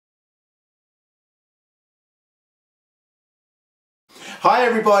Hi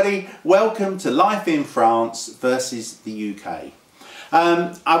everybody, welcome to Life in France versus the UK.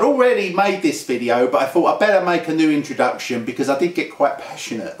 I'd already made this video, but I thought I'd better make a new introduction because I did get quite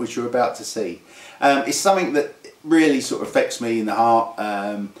passionate, which you're about to see. It's something that really sort of affects me in the heart.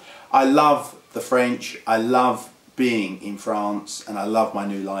 I love the French, I love being in France, and I love my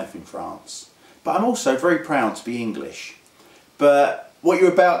new life in France. But I'm also very proud to be English. But what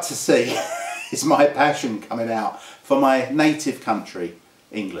you're about to see is my passion coming out for my native country,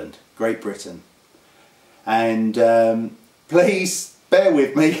 England, Great Britain. And please bear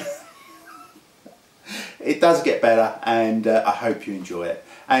with me. It does get better, and I hope you enjoy it.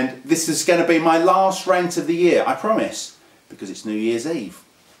 And this is going to be my last rant of the year, I promise, because it's New Year's Eve.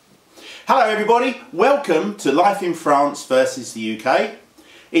 Hello everybody, welcome to Life in France versus the UK.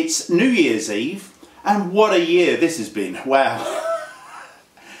 It's New Year's Eve, and what a year this has been. Wow.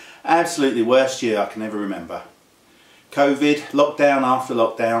 Absolutely worst year I can ever remember. COVID, lockdown after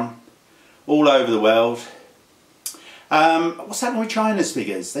lockdown, all over the world. What's happening with China's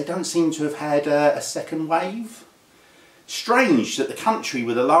figures? They don't seem to have had a second wave. Strange that the country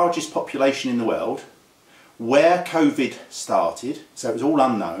with the largest population in the world, where COVID started, so it was all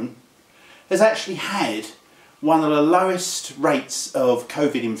unknown, has actually had one of the lowest rates of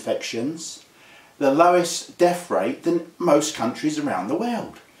COVID infections, the lowest death rate than most countries around the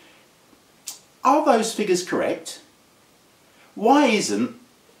world. Are those figures correct? Why isn't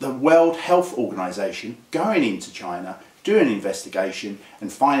the World Health Organization going into China, doing an investigation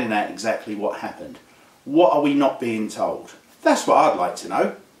and finding out exactly what happened? What are we not being told? That's what I'd like to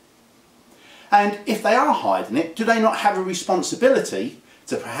know. And if they are hiding it, do they not have a responsibility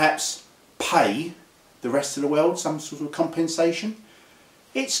to perhaps pay the rest of the world some sort of compensation?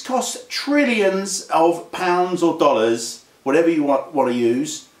 It's cost trillions of pounds or dollars, whatever you want to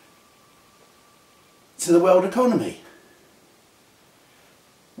use, to the world economy.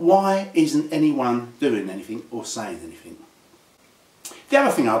 Why isn't anyone doing anything or saying anything? The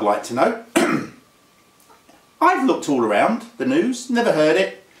other thing I'd like to know, I've looked all around the news, never heard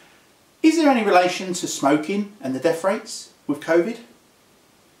it. Is there any relation to smoking and the death rates with COVID?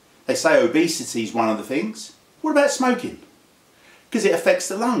 They say obesity is one of the things. What about smoking? Because it affects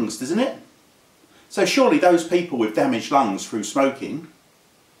the lungs, doesn't it? So surely those people with damaged lungs through smoking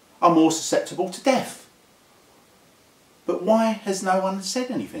are more susceptible to death. But why has no one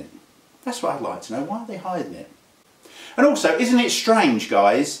said anything? That's what I'd like to know. Why are they hiding it? And also, isn't it strange,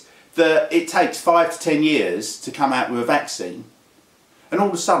 guys, that it takes 5 to 10 years to come out with a vaccine, and all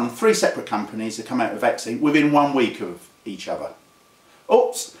of a sudden 3 separate companies have come out with a vaccine within 1 week of each other?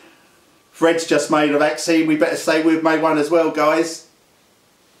 Oops, Fred's just made a vaccine, we better say we've made one as well, guys.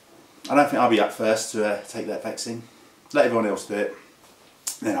 I don't think I'll be up first to take that vaccine. Let everyone else do it,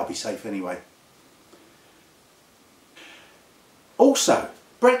 then I'll be safe anyway. Also,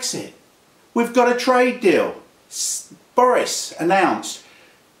 Brexit. We've got a trade deal. Boris announced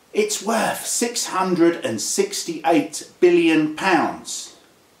it's worth £668 billion.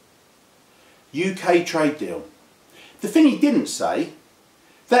 UK trade deal. The thing he didn't say,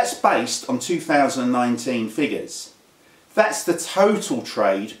 that's based on 2019 figures. That's the total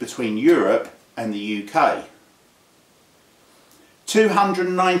trade between Europe and the UK.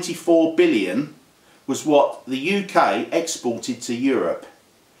 294 billion was what the UK exported to Europe.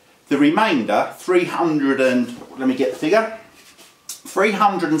 The remainder,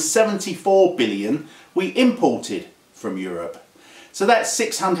 374 billion we imported from Europe. So that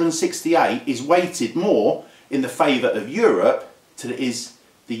 668 is weighted more in the favour of Europe than it is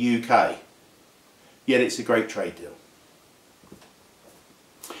the UK. Yet it's a great trade deal.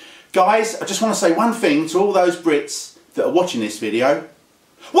 Guys, I just want to say one thing to all those Brits that are watching this video.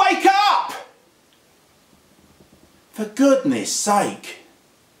 Wake up! For goodness sake.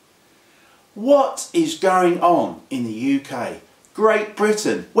 What is going on in the UK? Great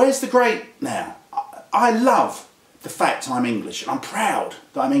Britain. Where's the great now? I love the fact I'm English, and I'm proud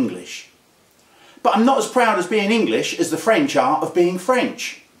that I'm English. But I'm not as proud as being English as the French are of being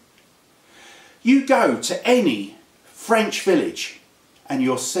French. You go to any French village and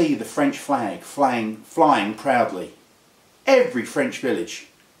you'll see the French flag flying proudly. Every French village.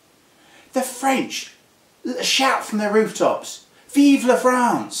 The French shout from their rooftops, "Vive la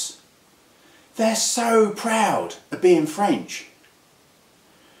France!" They're so proud of being French.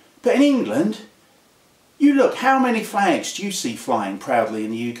 But in England, you look, how many flags do you see flying proudly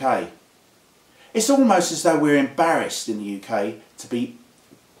in the UK? It's almost as though we're embarrassed in the UK to be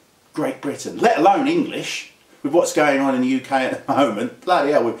Great Britain, let alone English, with what's going on in the UK at the moment.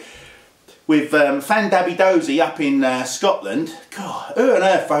 Bloody hell, with Fandabby Dozy up in Scotland. God, who on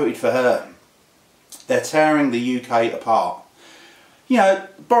earth voted for her? They're tearing the UK apart. You know,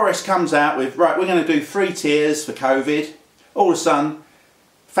 Boris comes out with, right, we're going to do 3 tiers for COVID. All of a sudden,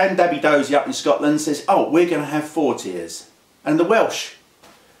 Fan Dabby Dozy up in Scotland says, oh, we're going to have 4 tiers. And the Welsh,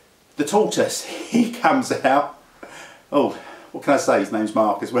 the tortoise, he comes out. Oh, what can I say? His name's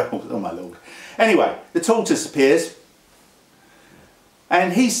Mark as well. Oh my lord. Anyway, the tortoise appears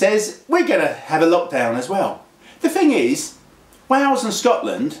and he says, we're going to have a lockdown as well. The thing is, Wales and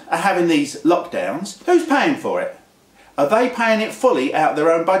Scotland are having these lockdowns. Who's paying for it? Are they paying it fully out of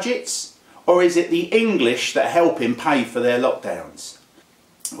their own budgets? Or is it the English that help him pay for their lockdowns?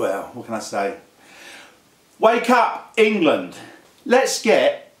 Well, what can I say? Wake up, England. Let's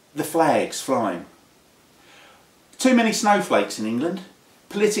get the flags flying. Too many snowflakes in England.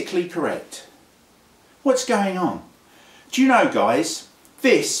 Politically correct. What's going on? Do you know, guys,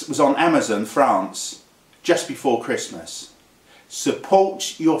 this was on Amazon France just before Christmas.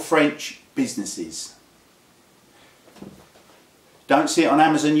 Support your French businesses. Don't see it on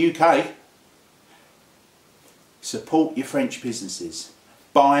Amazon UK. Support your French businesses.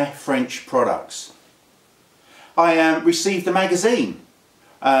 Buy French products. I received a magazine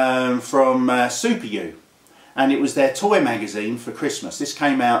from Super U, and it was their toy magazine for Christmas. This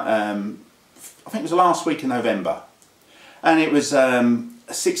came out, I think it was the last week in November, and it was a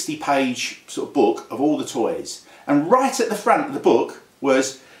 60-page sort of book of all the toys. And right at the front of the book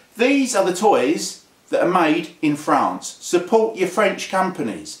was, these are the toys that are made in France. Support your French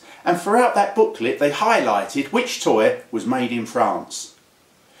companies. And throughout that booklet they highlighted which toy was made in France.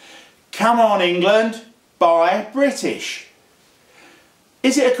 Come on, England, buy British.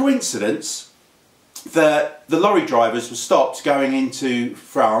 Is it a coincidence that the lorry drivers were stopped going into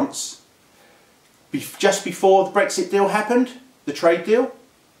France just before the Brexit deal happened, the trade deal?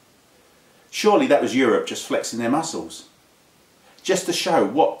 Surely that was Europe just flexing their muscles, just to show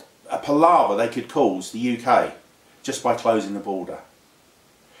what a palaver they could cause the UK just by closing the border.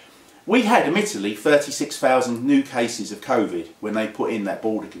 We had, admittedly, 36,000 new cases of COVID when they put in that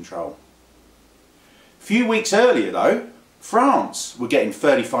border control. A few weeks earlier though, France were getting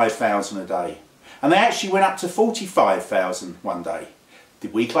 35,000 a day, and they actually went up to 45,000 one day.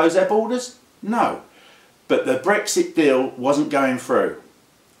 Did we close our borders? No. But the Brexit deal wasn't going through.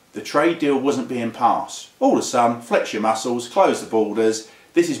 The trade deal wasn't being passed. All of a sudden, flex your muscles, close the borders,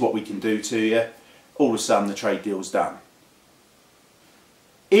 this is what we can do to you. All of a sudden the trade deal's done.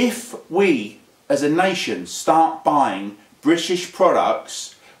 If we as a nation start buying British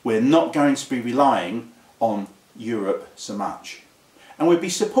products, we're not going to be relying on Europe so much. And we'll be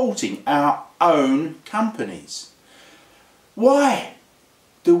supporting our own companies. Why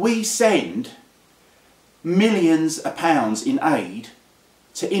do we send millions of pounds in aid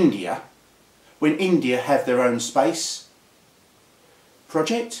to India when India have their own space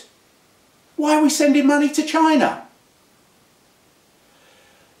project? Why are we sending money to China?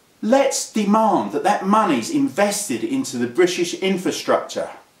 Let's demand that that money's invested into the British infrastructure,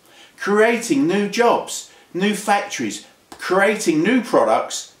 creating new jobs, new factories, creating new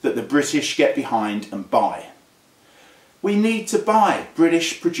products that the British get behind and buy. We need to buy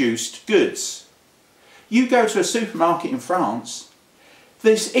British produced goods. You go to a supermarket in France,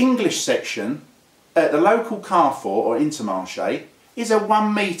 this English section at the local Carrefour or Intermarché is a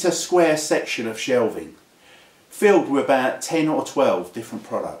 1 metre square section of shelving filled with about 10 or 12 different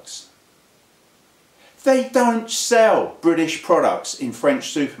products. They don't sell British products in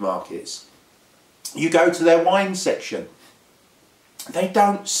French supermarkets. You go to their wine section, they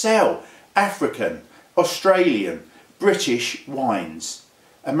don't sell African, Australian, British wines,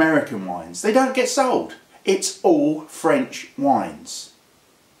 American wines. They don't get sold. It's all French wines.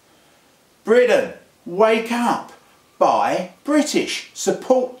 Britain, wake up. Buy British.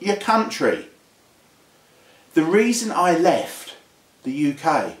 Support your country. The reason I left the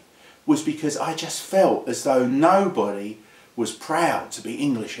UK was because I just felt as though nobody was proud to be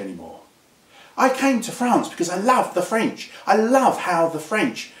English anymore. I came to France because I love the French. I love how the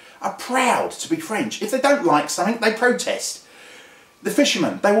French are proud to be French. If they don't like something, they protest. The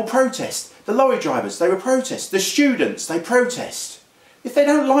fishermen, they will protest. The lorry drivers, they will protest. The students, they protest. If they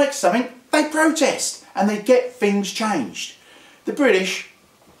don't like something, they protest and they get things changed. The British,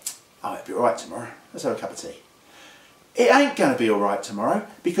 oh, it'll be alright tomorrow. Let's have a cup of tea. It ain't going to be alright tomorrow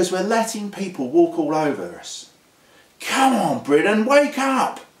because we're letting people walk all over us. Come on, Britain, wake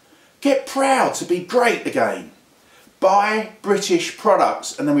up. Get proud to be great again. Buy British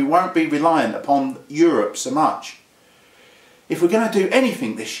products and then we won't be reliant upon Europe so much. If we're going to do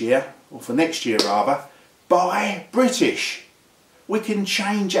anything this year, or for next year rather, buy British. We can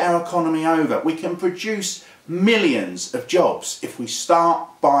change our economy over. We can produce millions of jobs if we start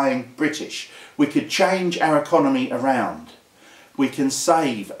buying British. We could change our economy around. we can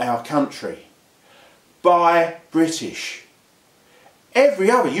save our country. Buy British. Every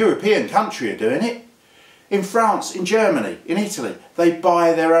other European country are doing it. In France, in Germany, in Italy, they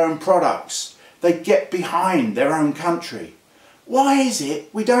buy their own products. They get behind their own country. Why is it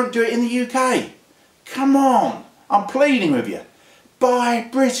we don't do it in the UK? Come on, I'm pleading with you. Buy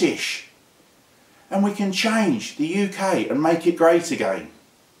British. And we can change the UK and make it great again.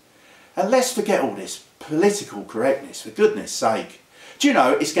 And let's forget all this political correctness, for goodness sake. Do you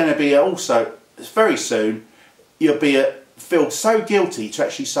know, it's going to be also, very soon, you'll be feel so guilty to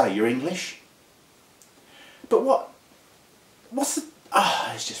actually say you're English. But what's the...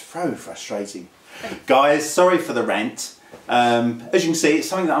 it's just so frustrating. Guys, sorry for the rant. As you can see, it's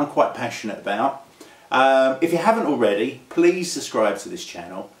something that I'm quite passionate about. If you haven't already, please subscribe to this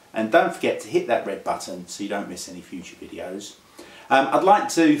channel. And don't forget to hit that red button so you don't miss any future videos. I'd like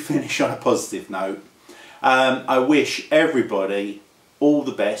to finish on a positive note. I wish everybody all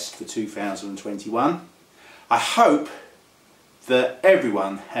the best for 2021. I hope that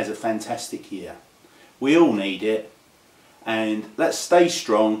everyone has a fantastic year. We all need it. And let's stay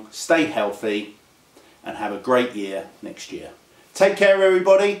strong, stay healthy, and have a great year next year. Take care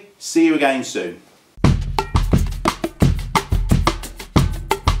everybody. See you again soon.